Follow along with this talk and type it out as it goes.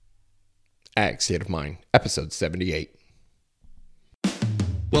Ag State of Mind, episode 78.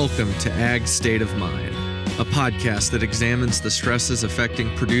 Welcome to Ag State of Mind, a podcast that examines the stresses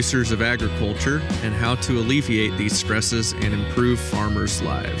affecting producers of agriculture and how to alleviate these stresses and improve farmers'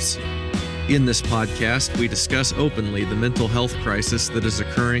 lives. In this podcast, we discuss openly the mental health crisis that is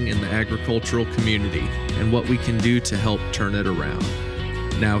occurring in the agricultural community and what we can do to help turn it around.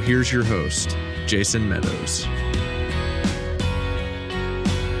 Now here's your host, Jason Meadows.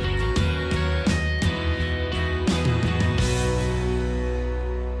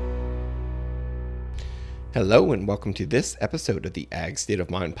 Hello and welcome to this episode of the Ag State of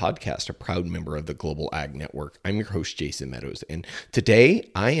Mind podcast, a proud member of the Global Ag Network. I'm your host, Jason Meadows, and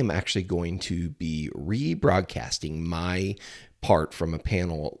today I am actually going to be rebroadcasting my part from a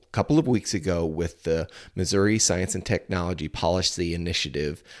panel a couple of weeks ago with the Missouri Science and Technology Policy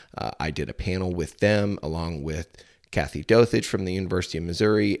Initiative. I did a panel with them along with Kathy Dothage from the University of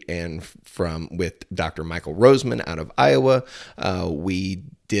Missouri and with Dr. Michael Roseman out of Iowa. We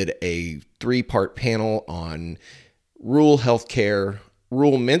did a 3-part panel on rural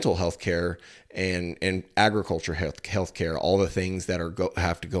mental health care, and agriculture health care, all the things that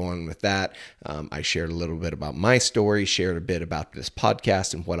have to go on with that. I shared a little bit about my story, shared a bit about this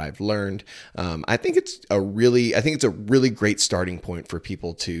podcast and what I've learned. I think it's a really great starting point for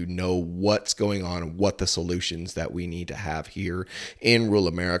people to know what's going on and what the solutions that we need to have here in rural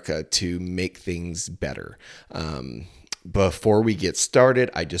America to make things better. Before we get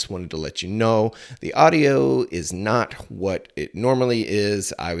started, I just wanted to let you know the audio is not what it normally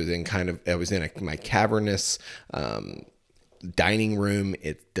is. I was in my cavernous dining room.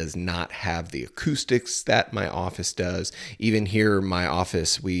 It does not have the acoustics that my office does. Even here in my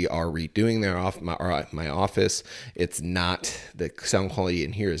office, we are redoing my office. It's not, the sound quality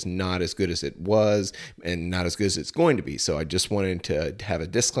in here is not as good as it was and not as good as it's going to be. So I just wanted to have a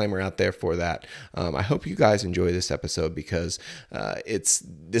disclaimer out there for that. I hope you guys enjoy this episode because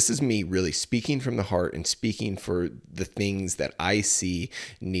this is me really speaking from the heart and speaking for the things that I see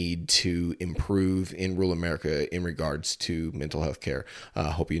need to improve in rural America in regards to mental health care.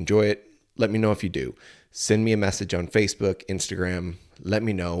 Hope you enjoy it. Let me know if you do. Send me a message on Facebook, Instagram. Let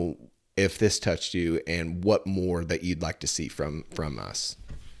me know if this touched you and what more that you'd like to see from us.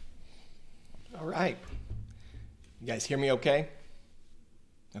 All right. You guys hear me okay?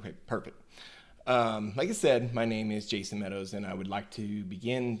 Okay, perfect. Like I said, my name is Jason Meadows, and I would like to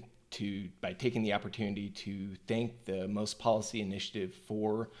begin by taking the opportunity to thank the Most Policy Initiative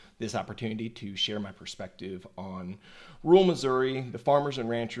for this opportunity to share my perspective on rural Missouri, the farmers and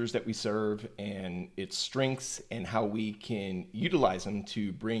ranchers that we serve, and its strengths and how we can utilize them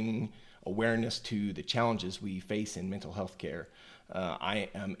to bring awareness to the challenges we face in mental health care. I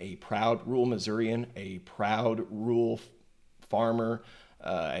am a proud rural Missourian, a proud rural farmer.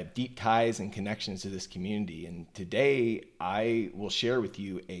 I have deep ties and connections to this community, and today I will share with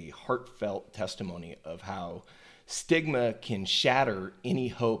you a heartfelt testimony of how stigma can shatter any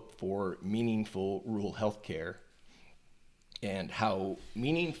hope for meaningful rural health care, and how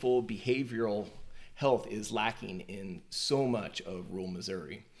meaningful behavioral health is lacking in so much of rural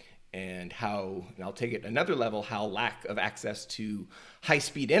Missouri, and I'll take it another level, how lack of access to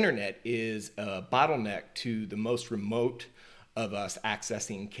high-speed internet is a bottleneck to the most remote of us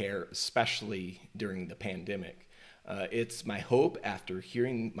accessing care, especially during the pandemic. It's my hope after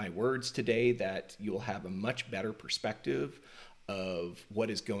hearing my words today that you'll have a much better perspective of what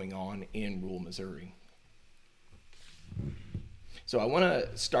is going on in rural Missouri. So I want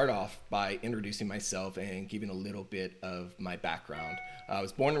to start off by introducing myself and giving a little bit of my background. I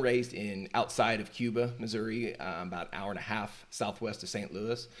was born and raised outside of Cuba, Missouri, about an hour and a half southwest of St.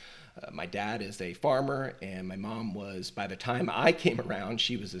 Louis. My dad is a farmer, and my mom was, by the time I came around,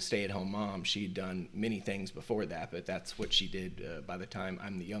 she was a stay-at-home mom. She'd done many things before that, but that's what she did by the time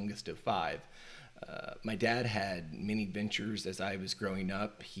I'm the youngest of 5. My dad had many ventures as I was growing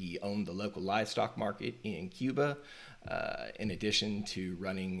up. He owned the local livestock market in Cuba, in addition to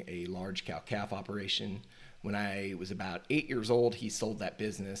running a large cow-calf operation. When I was about 8 years old, he sold that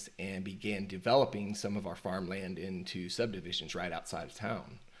business and began developing some of our farmland into subdivisions right outside of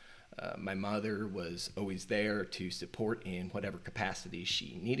town. My mother was always there to support in whatever capacity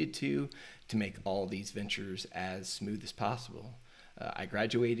she needed to make all these ventures as smooth as possible. I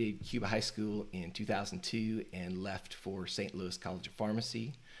graduated Cuba High School in 2002 and left for St. Louis College of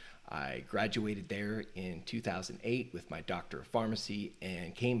Pharmacy. I graduated there in 2008 with my Doctor of Pharmacy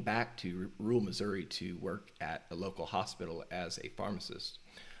and came back to rural Missouri to work at a local hospital as a pharmacist.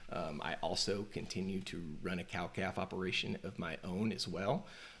 I also continued to run a cow-calf operation of my own as well.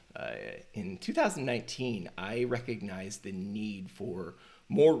 In 2019, I recognized the need for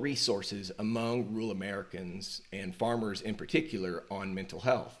more resources among rural Americans and farmers in particular on mental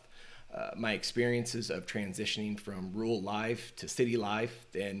health. My experiences of transitioning from rural life to city life,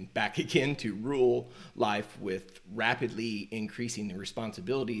 then back again to rural life with rapidly increasing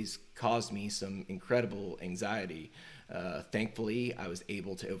responsibilities caused me some incredible anxiety. Thankfully, I was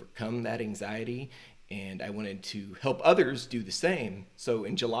able to overcome that anxiety, and I wanted to help others do the same. So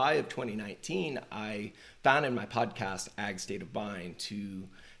in July of 2019, I founded my podcast, Ag State of Mind, to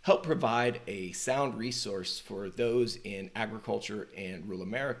help provide a sound resource for those in agriculture and rural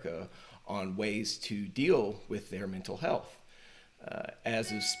America on ways to deal with their mental health.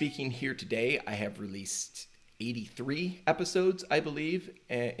 As of speaking here today, I have released 83 episodes, I believe,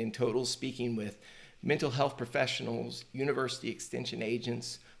 in total, speaking with mental health professionals, university extension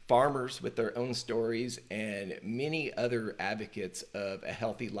agents, farmers with their own stories, and many other advocates of a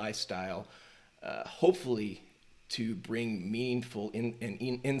healthy lifestyle, hopefully to bring meaningful and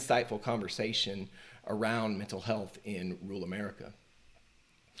insightful conversation around mental health in rural America.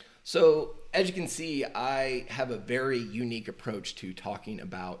 So, as you can see, I have a very unique approach to talking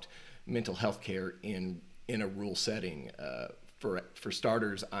about mental health care in a rural setting. For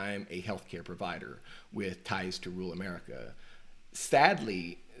starters, I'm a healthcare provider with ties to rural America.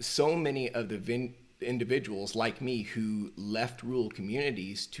 Sadly, so many of the individuals like me who left rural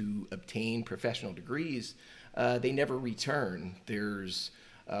communities to obtain professional degrees, they never return. There's,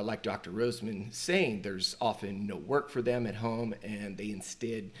 like Dr. Roseman saying, there's often no work for them at home, and they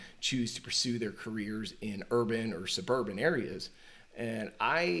instead choose to pursue their careers in urban or suburban areas. And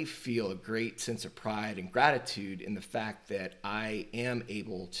I feel a great sense of pride and gratitude in the fact that I am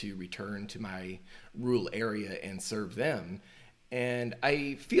able to return to my rural area and serve them. And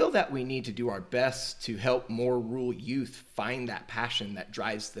I feel that we need to do our best to help more rural youth find that passion that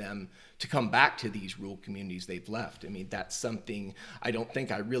drives them to come back to these rural communities they've left. I mean, that's something I don't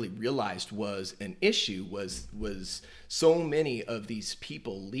think I really realized was an issue, was so many of these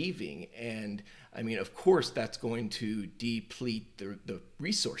people leaving. And I mean, of course, that's going to deplete the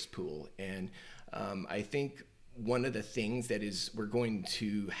resource pool. And I think one of the things that we're going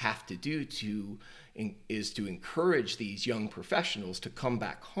to have to do is to encourage these young professionals to come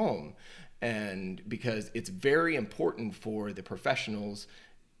back home. And because it's very important for the professionals,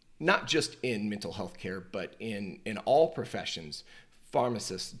 not just in mental health care, but in all professions,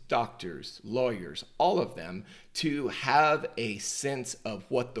 pharmacists, doctors, lawyers, all of them, to have a sense of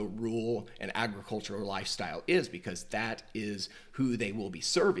what the rural and agricultural lifestyle is, because that is who they will be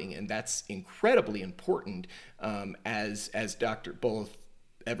serving. And that's incredibly important, as Dr. Both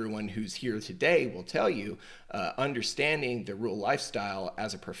everyone who's here today will tell you, understanding the rural lifestyle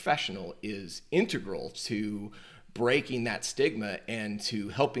as a professional is integral to breaking that stigma and to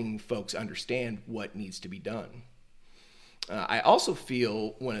helping folks understand what needs to be done. I also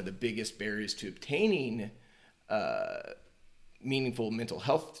feel one of the biggest barriers to obtaining meaningful mental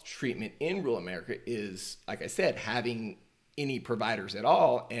health treatment in rural America is, like I said, having any providers at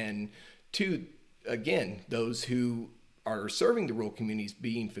all, and two, again, those who are serving the rural communities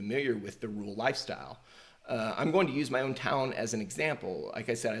being familiar with the rural lifestyle. I'm going to use my own town as an example. Like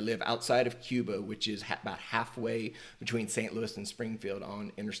I said, I live outside of Cuba, which is about halfway between St. Louis and Springfield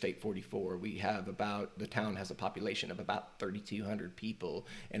on Interstate 44. The town has a population of about 3,200 people,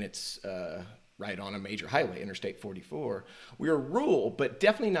 and it's right on a major highway, Interstate 44. We are rural, but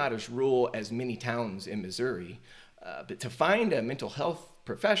definitely not as rural as many towns in Missouri. But to find a mental health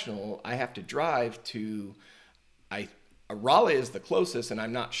professional, I have to drive to, Raleigh is the closest, and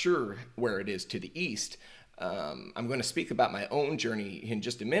I'm not sure where it is to the east. I'm going to speak about my own journey in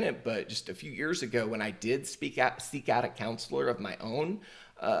just a minute, but just a few years ago when I did seek out a counselor of my own,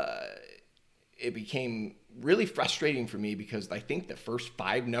 it became really frustrating for me because I think the first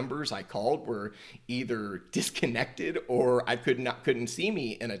 5 numbers I called were either disconnected or I couldn't see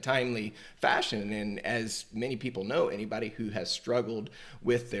me in a timely fashion. And as many people know, anybody who has struggled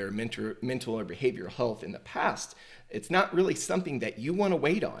with their mental or behavioral health in the past, it's not really something that you want to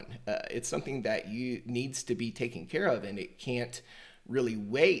wait on. It's something that needs to be taken care of, and it can't really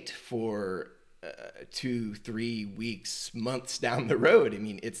wait for 2-3 weeks, months down the road. I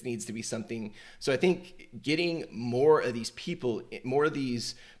mean, it needs to be something. So I think getting more of these people, more of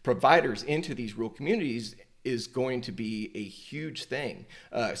these providers into these rural communities is going to be a huge thing.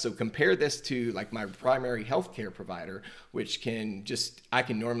 So compare this to like my primary healthcare provider, which I can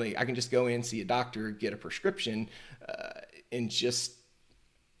just go in, see a doctor, get a prescription in just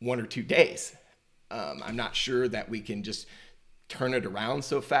 1 or 2 days. I'm not sure that we can just turn it around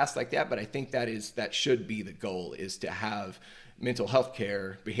so fast like that, but I think that should be the goal, is to have mental health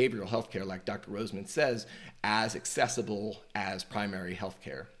care, behavioral health care, like Dr. Roseman says, as accessible as primary health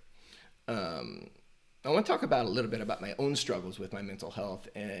care. I want to talk about a little bit about my own struggles with my mental health.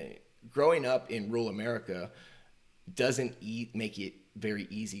 Growing up in rural America doesn't make it very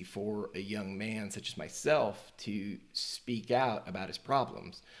easy for a young man such as myself to speak out about his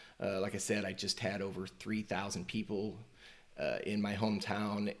problems. Like I said, I just had over 3,000 people in my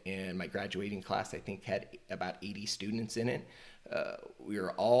hometown, and my graduating class, I think, had about 80 students in it. We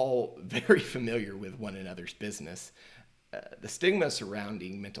are all very familiar with one another's business. The stigma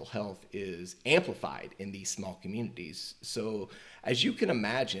surrounding mental health is amplified in these small communities. So as you can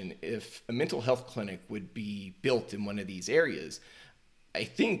imagine, if a mental health clinic would be built in one of these areas, I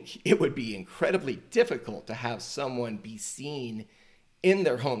think it would be incredibly difficult to have someone be seen in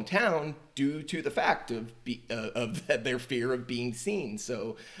their hometown due to the fact of their fear of being seen.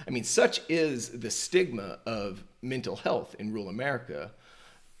 So, I mean, such is the stigma of mental health in rural America.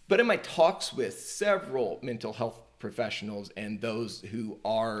 But in my talks with several mental health professionals and those who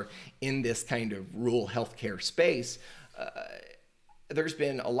are in this kind of rural healthcare space, there's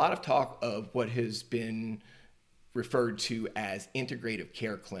been a lot of talk of what has been referred to as integrative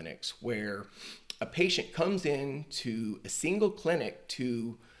care clinics, where a patient comes in to a single clinic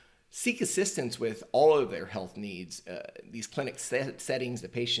to seek assistance with all of their health needs. These clinic settings, the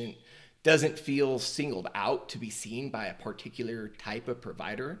patient doesn't feel singled out to be seen by a particular type of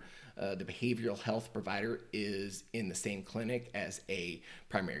provider. The behavioral health provider is in the same clinic as a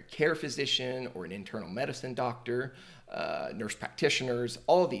primary care physician or an internal medicine doctor, nurse practitioners.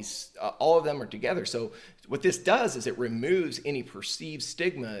 All of them are together. So what this does is it removes any perceived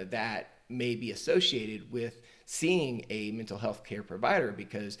stigma that may be associated with seeing a mental health care provider,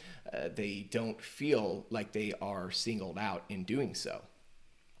 because they don't feel like they are singled out in doing so.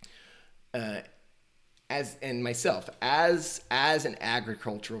 As an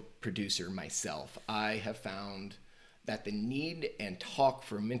agricultural producer myself, I have found that the need and talk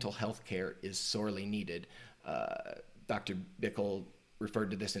for mental health care is sorely needed. Dr. Bickle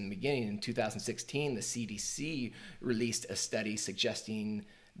referred to this in the beginning. In 2016, the CDC released a study suggesting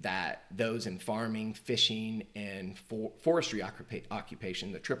that those in farming, fishing, and forestry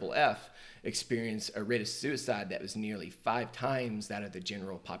occupation, the triple F, experience a rate of suicide that was nearly 5 times that of the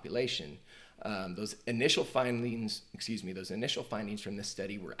general population. Those initial findings from this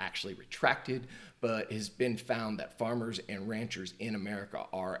study were actually retracted, but it has been found that farmers and ranchers in America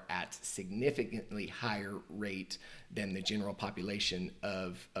are at significantly higher rate than the general population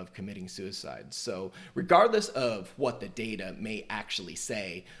of committing suicide. So regardless of what the data may actually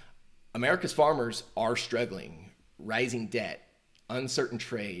say, America's farmers are struggling. Rising debt, uncertain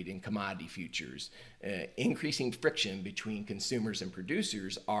trade in commodity futures, increasing friction between consumers and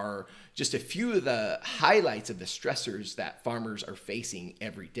producers are just a few of the highlights of the stressors that farmers are facing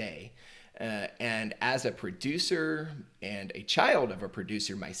every day. And as a producer and a child of a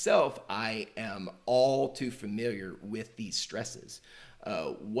producer myself, I am all too familiar with these stresses.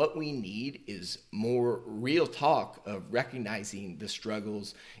 What we need is more real talk of recognizing the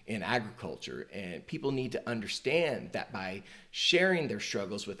struggles in agriculture, and people need to understand that by sharing their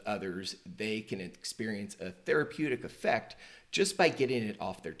struggles with others, they can experience a therapeutic effect just by getting it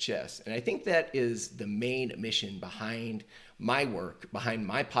off their chest. And I think that is the main mission behind my work, behind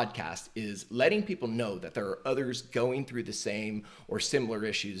my podcast, is letting people know that there are others going through the same or similar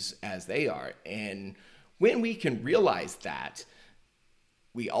issues as they are. And when we can realize that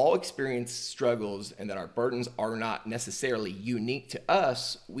we all experience struggles and that our burdens are not necessarily unique to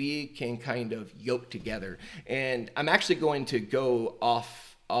us, we can kind of yoke together. And I'm actually going to go off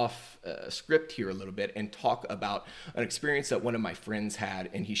script here a little bit and talk about an experience that one of my friends had,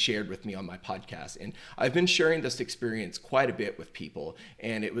 and he shared with me on my podcast. And I've been sharing this experience quite a bit with people,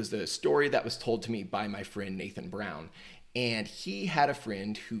 and it was the story that was told to me by my friend Nathan Brown. And he had a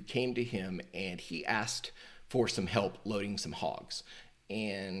friend who came to him and he asked for some help loading some hogs.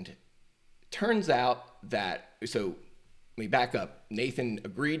 And turns out that, so let me back up, Nathan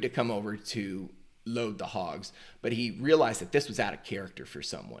agreed to come over to load the hogs, but he realized that this was out of character for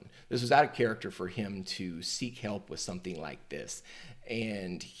someone. This was out of character for him to seek help with something like this.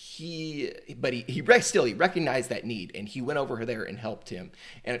 And he recognized that need, and he went over there and helped him.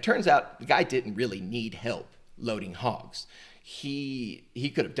 And it turns out the guy didn't really need help loading hogs.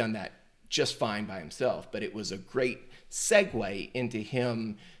 He could have done that just fine by himself, but it was a great segue into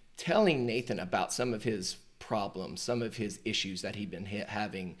him telling Nathan about some of his problems, some of his issues that he'd been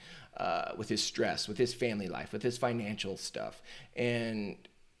having with his stress, with his family life, with his financial stuff. And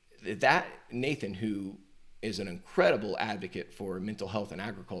that Nathan, who is an incredible advocate for mental health and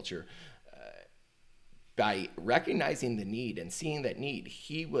agriculture, by recognizing the need and seeing that need,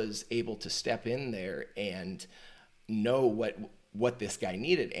 he was able to step in there and know what this guy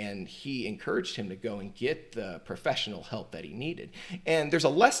needed, and he encouraged him to go and get the professional help that he needed. And there's a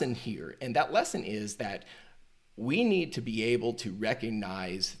lesson here, and that lesson is that we need to be able to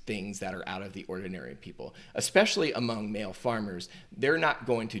recognize things that are out of the ordinary people, especially among male farmers. They're not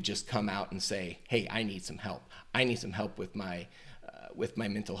going to just come out and say, hey, I need some help. I need some help with my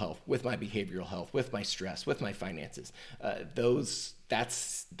mental health, with my behavioral health, with my stress, with my finances.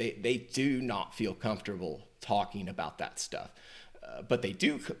 They do not feel comfortable talking about that stuff. But they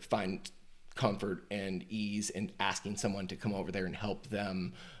do find comfort and ease in asking someone to come over there and help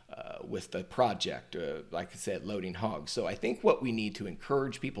them with the project, like I said, loading hogs. So I think what we need to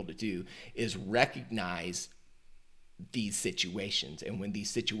encourage people to do is recognize these situations, and when these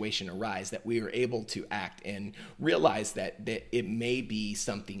situations arise, that we are able to act and realize that it may be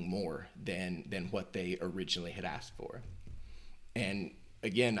something more than what they originally had asked for. And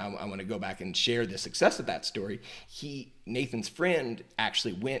again, I want to go back and share the success of that story. Nathan's friend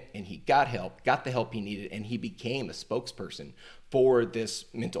actually went and he got the help he needed, and he became a spokesperson for this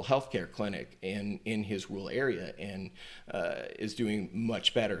mental health care clinic in his rural area, and is doing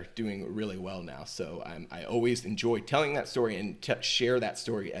much better, doing really well now. So I always enjoy telling that story and share that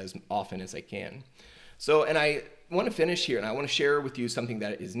story as often as I can. So, and I want to finish here, and I want to share with you something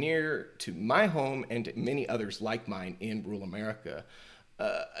that is near to my home and to many others like mine in rural America.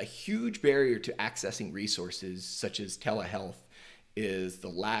 A huge barrier to accessing resources such as telehealth is the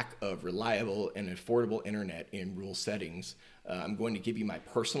lack of reliable and affordable internet in rural settings. I'm going to give you my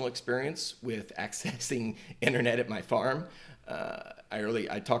personal experience with accessing internet at my farm.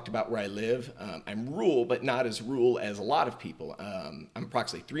 I talked about where I live. I'm rural, but not as rural as a lot of people. I'm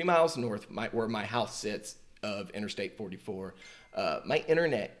approximately 3 miles north where my house sits of Interstate 44. My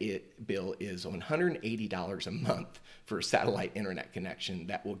internet bill is $180 a month for a satellite internet connection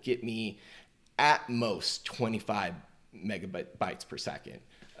that will get me at most 25 megabytes per second.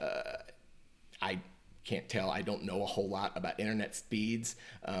 I can't tell. I don't know a whole lot about internet speeds,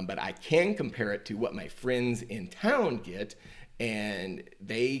 but I can compare it to what my friends in town get, and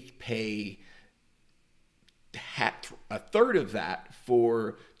they pay a third of that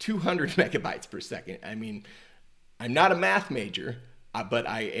for 200 megabytes per second. I mean, I'm not a math major, but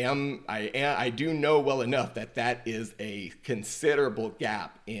I do know well enough that is a considerable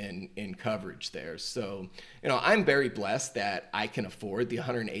gap in coverage there. So, I'm very blessed that I can afford the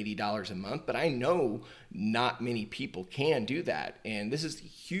 $180 a month, but I know not many people can do that. And this is a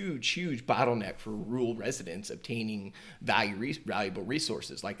huge bottleneck for rural residents obtaining valuable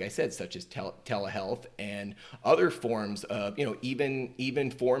resources, like I said, such as telehealth and other forms of,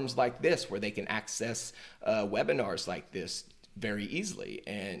 even forms like this where they can access webinars like this very easily.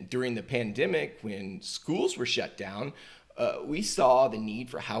 And during the pandemic, when schools were shut down, we saw the need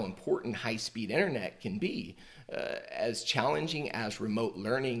for how important high-speed internet can be. As challenging as remote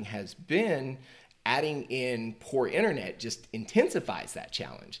learning has been, adding in poor internet just intensifies that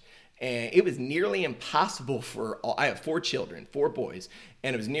challenge. And it was nearly impossible I have 4 children, 4 boys,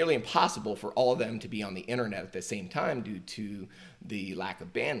 and it was nearly impossible for all of them to be on the internet at the same time due to the lack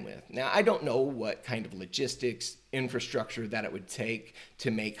of bandwidth. Now, I don't know what kind of logistics, infrastructure that it would take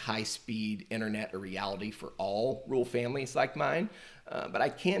to make high-speed internet a reality for all rural families like mine, but I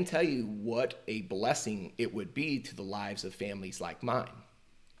can tell you what a blessing it would be to the lives of families like mine.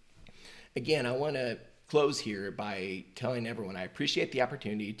 Again, I want to close here by telling everyone I appreciate the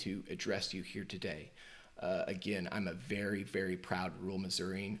opportunity to address you here today. Again, I'm a very, very proud rural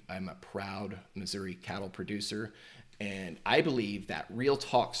Missourian. I'm a proud Missouri cattle producer, and I believe that real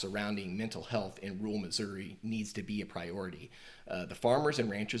talk surrounding mental health in rural Missouri needs to be a priority. The farmers and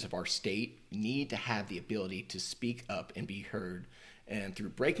ranchers of our state need to have the ability to speak up and be heard. And through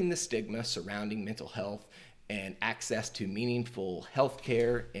breaking the stigma surrounding mental health and access to meaningful health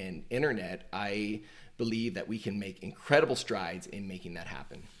care and internet, I believe that we can make incredible strides in making that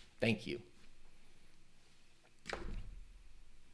happen. Thank you.